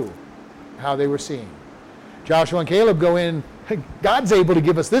only knew how they were seeing. Joshua and Caleb go in. God's able to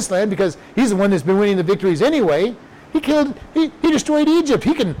give us this land because he's the one that's been winning the victories anyway. He destroyed Egypt.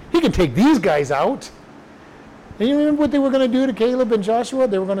 He can take these guys out. And you remember what they were going to do to Caleb and Joshua?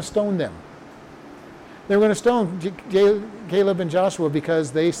 They were going to stone them. They were going to stone Caleb and Joshua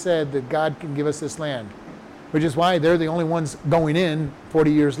because they said that God can give us this land, which is why they're the only ones going in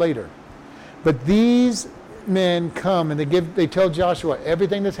 40 years later. But these men come and they tell Joshua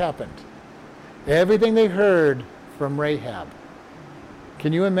everything that's happened, everything they heard from Rahab.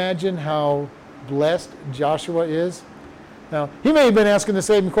 Can you imagine how blessed Joshua is? Now, he may have been asking the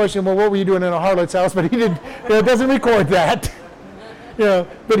same question, well, what were you doing in a harlot's house? But he didn't, it doesn't record that.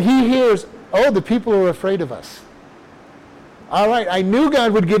 But he hears, oh, the people are afraid of us. All right, I knew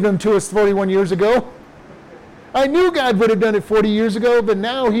God would give them to us 41 years ago. I knew God would have done it 40 years ago, but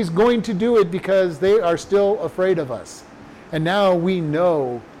now he's going to do it because they are still afraid of us. And now we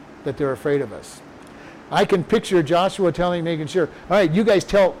know that they're afraid of us. I can picture Joshua making sure, all right, you guys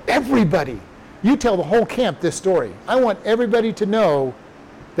tell everybody. You tell the whole camp this story. I want everybody to know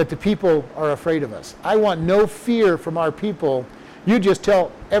that the people are afraid of us. I want no fear from our people. You just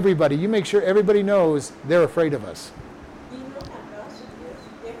tell everybody. You make sure everybody knows they're afraid of us. You know how gossip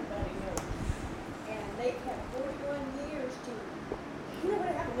is. Everybody knows. And they've had 41 years to, you know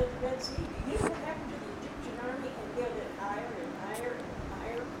what happened at the Red Sea? You know what happened to the Egyptian army and build it higher and higher and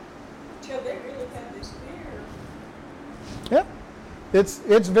higher until they really had this fear. Yeah.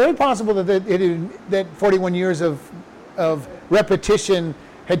 It's very possible that 41 years of repetition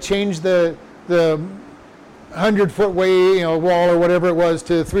had changed the 100-foot wall or whatever it was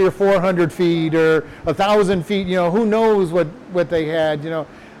to 300 or 400 feet or 1,000 feet. Who knows what they had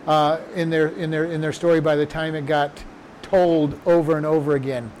in their story by the time it got told over and over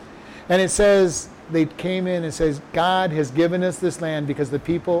again. And it says they came in and says God has given us this land because the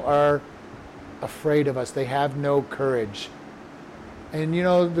people are afraid of us. They have no courage. And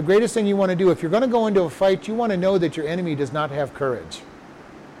the greatest thing you want to do, if you're going to go into a fight, you want to know that your enemy does not have courage.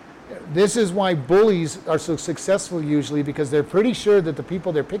 This is why bullies are so successful usually, because they're pretty sure that the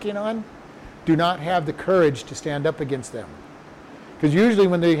people they're picking on do not have the courage to stand up against them. Because usually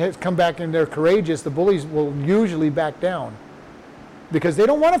when they come back and they're courageous, the bullies will usually back down because they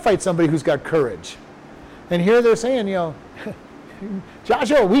don't want to fight somebody who's got courage. And here they're saying,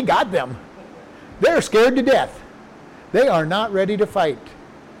 Joshua, we got them. They're scared to death. They are not ready to fight.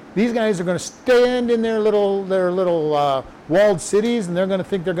 These guys are going to stand in their little walled cities, and they're going to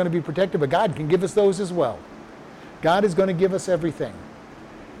think they're going to be protected. But God can give us those as well. God is going to give us everything.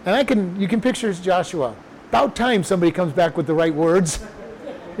 And you can picture Joshua. About time somebody comes back with the right words.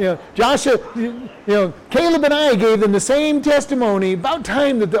 Joshua, Caleb and I gave them the same testimony. About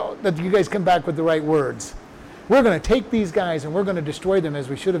time that you guys come back with the right words. We're going to take these guys and we're going to destroy them as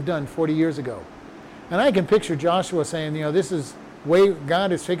we should have done 40 years ago. And I can picture Joshua saying, this is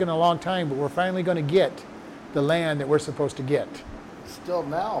God has taken a long time, but we're finally going to get the land that we're supposed to get. Still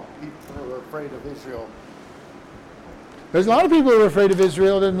now, people are afraid of Israel. There's a lot of people who are afraid of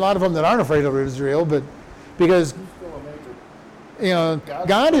Israel. There's a lot of them that aren't afraid of Israel, but because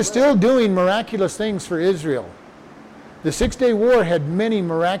God is still doing miraculous things for Israel. The 6-Day War had many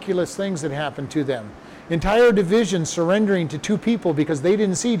miraculous things that happened to them. Entire divisions surrendering to 2 people because they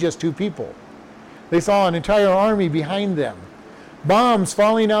didn't see just 2 people. They saw an entire army behind them. Bombs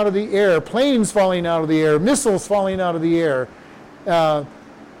falling out of the air, planes falling out of the air, missiles falling out of the air.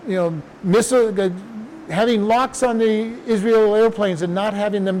 Having locks on the Israel airplanes and not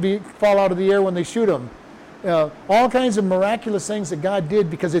having them fall out of the air when they shoot them. All kinds of miraculous things that God did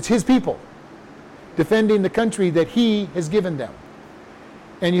because it's his people defending the country that he has given them.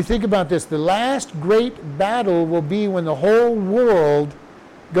 And you think about this, the last great battle will be when the whole world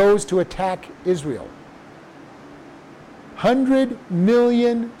goes to attack Israel. 100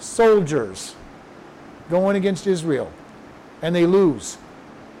 million soldiers going against Israel, and they lose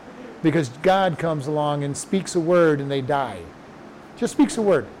because God comes along and speaks a word and they die. Just speaks a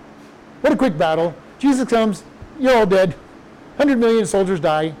word. What a quick battle. Jesus comes, you're all dead. 100 million soldiers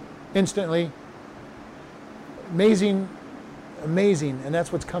die instantly. Amazing, and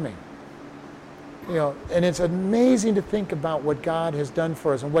that's what's coming. And it's amazing to think about what God has done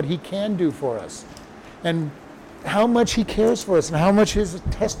for us and what he can do for us and how much he cares for us and how much his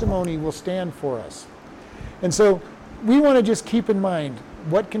testimony will stand for us. And so we want to just keep in mind,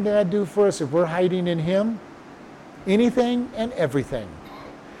 what can God do for us if we're hiding in him? Anything and everything.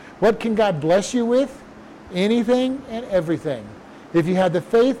 What can God bless you with? Anything and everything. If you have the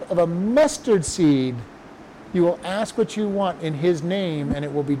faith of a mustard seed, you will ask what you want in his name and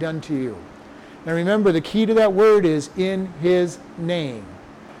it will be done to you. Now remember, the key to that word is in his name.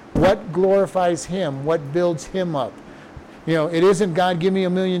 What glorifies him? What builds him up? It isn't God give me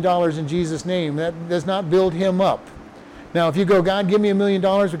 $1 million in Jesus' name. That does not build him up. Now if you go, God give me $1 million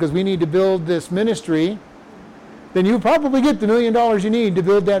because we need to build this ministry, then you probably get the $1 million you need to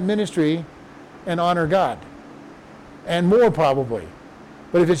build that ministry and honor God. And more probably.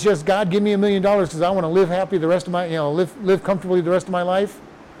 But if it's just God give me $1 million because I want to live happy the rest of my, live comfortably the rest of my life,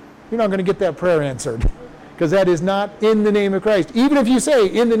 you're not going to get that prayer answered, because that is not in the name of Christ. Even if you say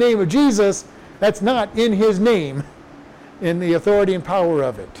in the name of Jesus, that's not in his name, in the authority and power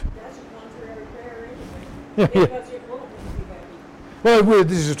of it. That's a contrary prayer anyway. Because it won't make you happy. Well,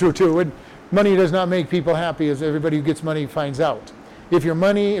 this is true too. Money does not make people happy, as everybody who gets money finds out. If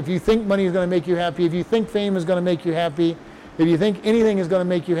you think money is going to make you happy, if you think fame is going to make you happy, if you think anything is going to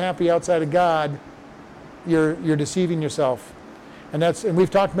make you happy outside of God, you're deceiving yourself. And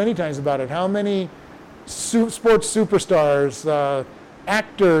we've talked many times about it. How many sports superstars,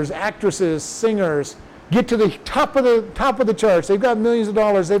 actors, actresses, singers get to the top of the charts? They've got millions of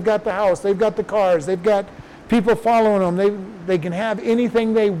dollars. They've got the house. They've got the cars. They've got people following them. They can have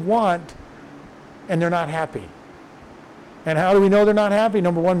anything they want, and they're not happy. And how do we know they're not happy?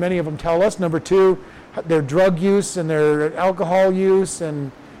 Number one, many of them tell us. Number two, their drug use and their alcohol use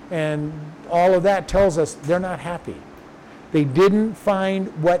and all of that tells us they're not happy. They didn't find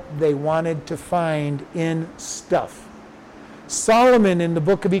what they wanted to find in stuff. Solomon in the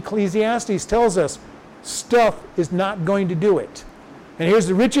book of Ecclesiastes tells us stuff is not going to do it. And here's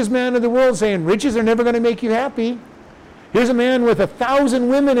the richest man in the world saying riches are never going to make you happy. Here's a man with 1,000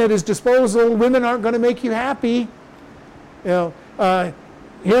 women at his disposal. Women aren't going to make you happy.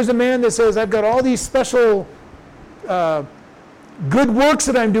 Here's a man that says, I've got all these special good works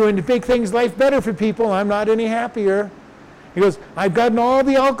that I'm doing to make life better for people. I'm not any happier. He goes, I've gotten all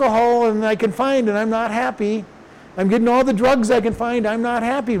the alcohol and I can find, and I'm not happy. I'm getting all the drugs I can find. I'm not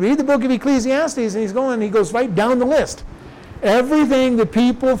happy. Read the book of Ecclesiastes, and he goes right down the list. Everything that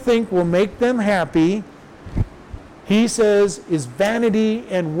people think will make them happy, he says, is vanity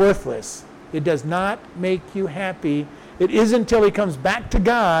and worthless. It does not make you happy. It isn't until he comes back to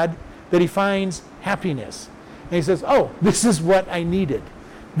God that he finds happiness. And he says, oh, this is what I needed.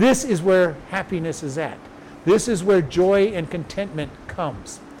 This is where happiness is at. This is where joy and contentment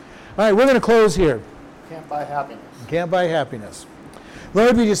comes. All right, we're going to close here. Can't buy happiness. Can't buy happiness.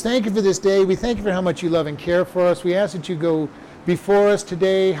 Lord, we just thank you for this day. We thank you for how much you love and care for us. We ask that you go before us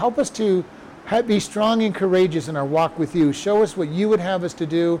today. Help us to be strong and courageous in our walk with you. Show us what you would have us to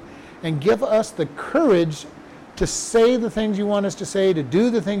do, and give us the courage to say the things you want us to say, to do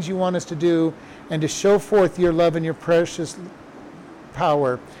the things you want us to do, and to show forth your love and your precious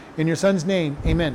power. In your Son's name, amen.